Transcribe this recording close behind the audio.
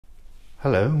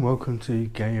Hello and welcome to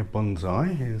Gaia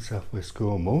Bonsai in Southwest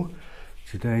Cornwall.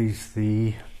 Today's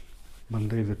the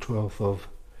Monday the 12th of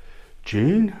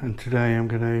June and today I'm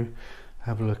going to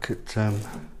have a look at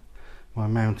my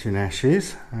mountain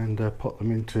ashes and pot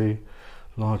them into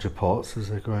larger pots as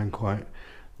they're growing quite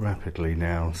rapidly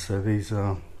now. So these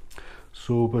are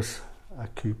Sorbus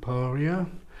aucuparia.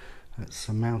 That's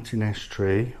a mountain ash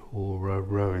tree or a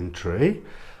Rowan tree.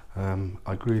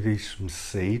 I grew these from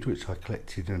seed, which I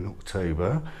collected in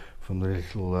October from the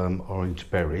little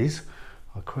orange berries.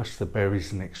 I crushed the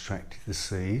berries and extracted the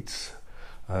seeds,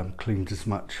 cleaned as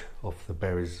much off the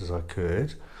berries as I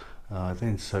could. I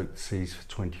then soaked the seeds for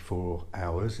 24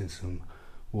 hours in some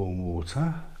warm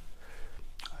water.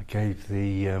 I gave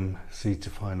the seeds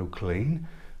a final clean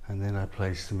and then I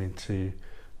placed them into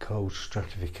cold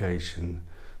stratification.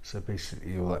 So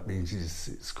basically all that means is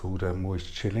it's called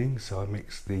moist chilling. So I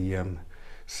mixed the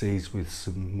seeds with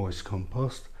some moist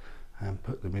compost and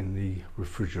put them in the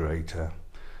refrigerator.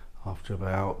 After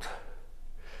about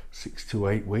 6 to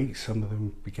 8 weeks, some of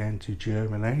them began to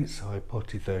germinate, so I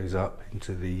potted those up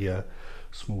into the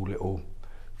small little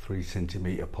 3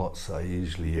 centimetre pots that I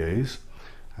usually use.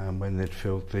 And when they'd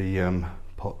filled the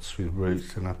pots with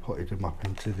roots, then I potted them up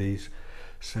into these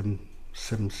 7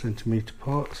 centimetre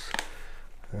pots.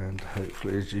 And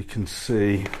hopefully, as you can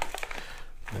see,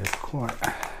 they've quite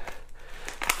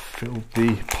filled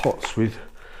the pots with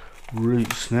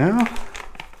roots now.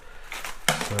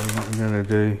 So what I'm going to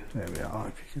do, there we are,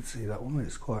 if you can see that one,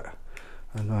 it's quite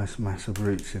a nice mass of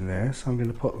roots in there. So I'm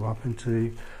going to pot them up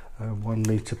into 1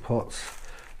 litre pots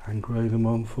and grow them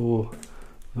on for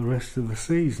the rest of the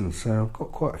season. So I've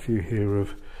got quite a few here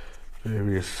of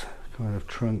various kind of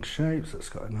trunk shapes. That's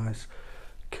got a nice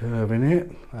curve in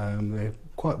it. They're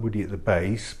quite woody at the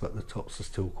base, but the tops are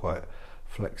still quite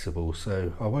flexible,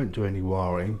 so I won't do any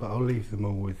wiring, but I'll leave them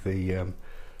all with the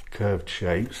curved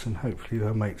shapes, and hopefully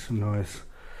they'll make some nice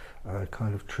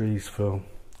kind of trees for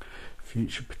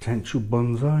future potential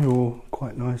bonsai or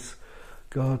quite nice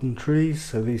garden trees.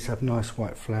 So these have nice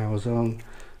white flowers on,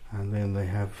 and then they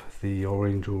have the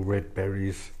orange or red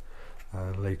berries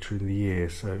later in the year,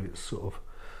 so it's sort of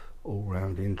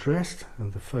all-round interest,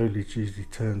 and the foliage usually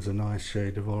turns a nice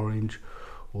shade of orange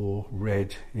or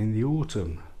red in the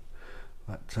autumn.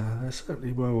 But they're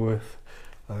certainly well worth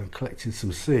collecting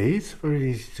some seeds.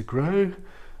 Very easy to grow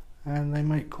and they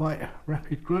make quite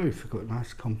rapid growth. They've got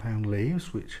nice compound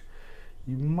leaves which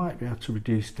you might be able to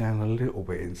reduce down a little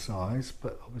bit in size,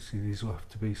 but obviously these will have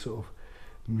to be sort of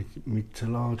mid to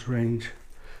large range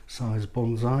size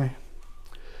bonsai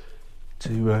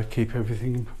to keep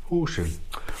everything in proportion.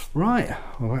 Right,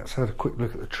 well that's had a quick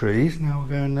look at the trees. Now we'll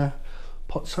go and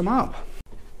pot some up.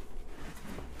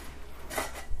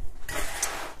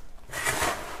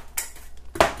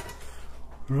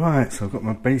 Right, so I've got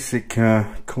my basic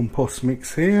compost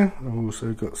mix here. I've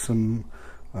also got some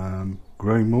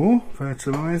Grow More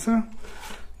fertiliser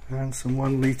and some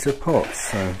 1 litre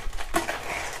pots. So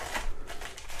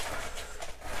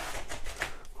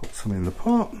put some in the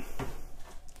pot.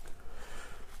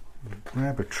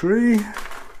 Grab a tree,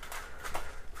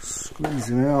 squeeze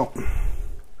him out,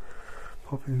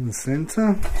 pop it in the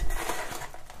centre,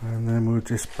 and then we'll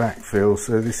just backfill.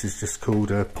 So this is just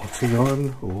called a potting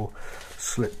on or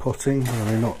slip potting, where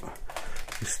we're not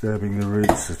disturbing the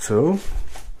roots at all.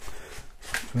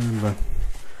 Turn the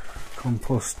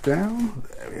compost down,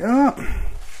 there we are.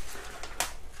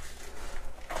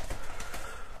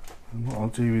 And what I'll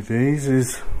do with these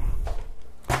is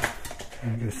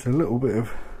just a little bit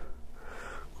of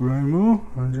Grow More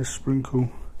and just sprinkle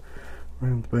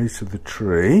around the base of the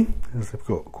tree, as they've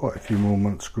got quite a few more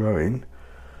months growing.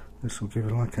 This will give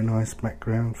it like a nice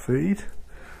background feed.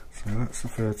 So that's the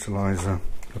fertiliser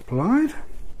applied.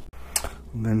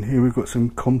 And then here we've got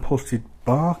some composted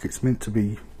bark. It's meant to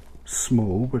be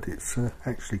small, but it's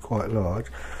actually quite large.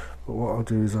 But what I'll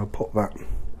do is I'll pop that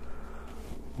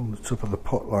on the top of the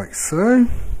pot like so.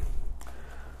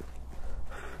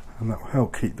 And that will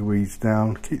help keep the weeds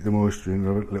down, keep the moisture in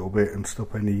a little bit, and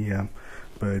stop any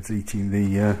birds eating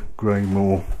the Grow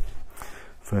More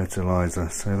fertiliser.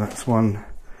 So that's 1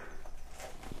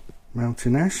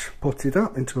 mountain ash potted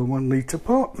up into a 1 litre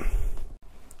pot.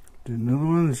 Do another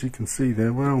one. As you can see,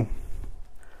 they're well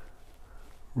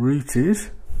rooted.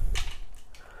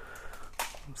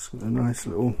 It's got a nice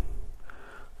little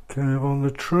curve on the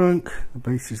trunk. The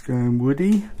base is going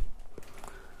woody.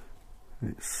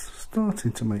 It's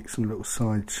starting to make some little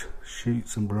side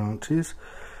shoots and branches,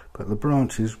 but the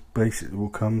branches basically will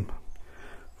come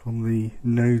from the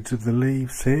nodes of the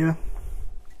leaves here.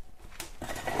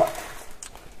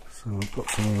 So I've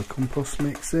got some of the compost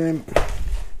mix in,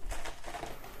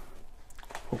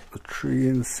 pop the tree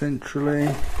in centrally,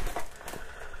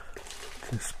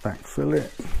 just backfill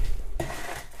it,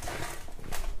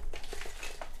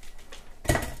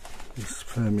 just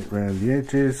firm it around the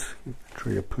edges, give the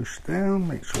tree a push down,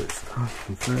 make sure it's nice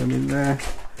and firm in there,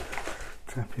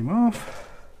 tap him off,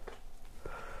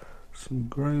 some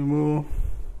grow more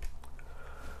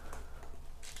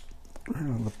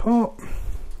around the pot,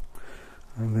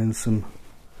 and then some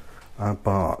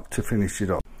bark to finish it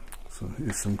off. So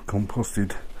here's some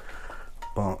composted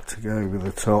bark to go over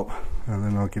the top, and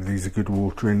then I'll give these a good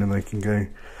watering and they can go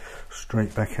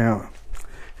straight back out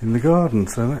in the garden.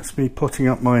 So that's me potting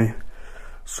up my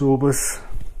Sorbus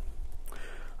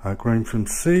grown from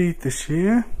seed this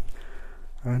year,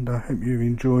 and I hope you've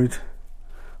enjoyed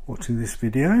watching this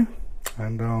video,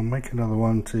 and I'll make another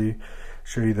one to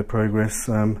show you the progress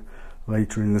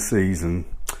later in the season.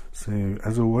 So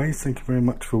as always, thank you very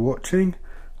much for watching.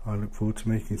 I look forward to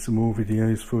making some more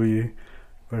videos for you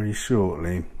very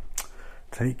shortly.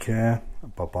 Take care.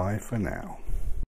 Bye bye for now.